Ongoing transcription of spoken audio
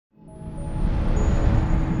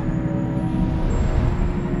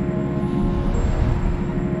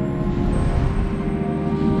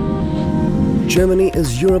Germany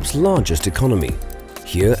is Europe's largest economy.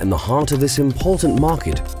 Here, in the heart of this important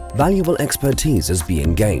market, valuable expertise is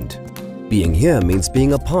being gained. Being here means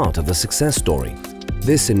being a part of the success story.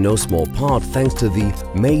 This in no small part thanks to the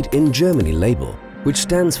Made in Germany label, which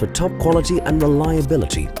stands for top quality and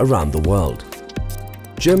reliability around the world.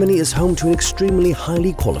 Germany is home to an extremely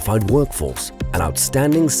highly qualified workforce, an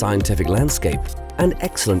outstanding scientific landscape, and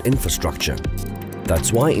excellent infrastructure.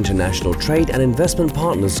 That's why international trade and investment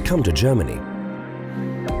partners come to Germany.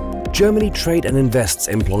 Germany Trade and Invest's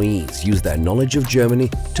employees use their knowledge of Germany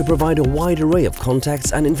to provide a wide array of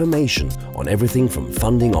contacts and information on everything from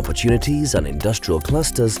funding opportunities and industrial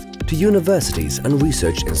clusters to universities and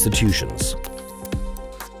research institutions.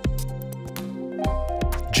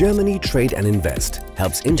 Germany Trade and Invest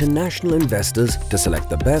helps international investors to select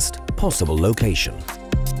the best possible location.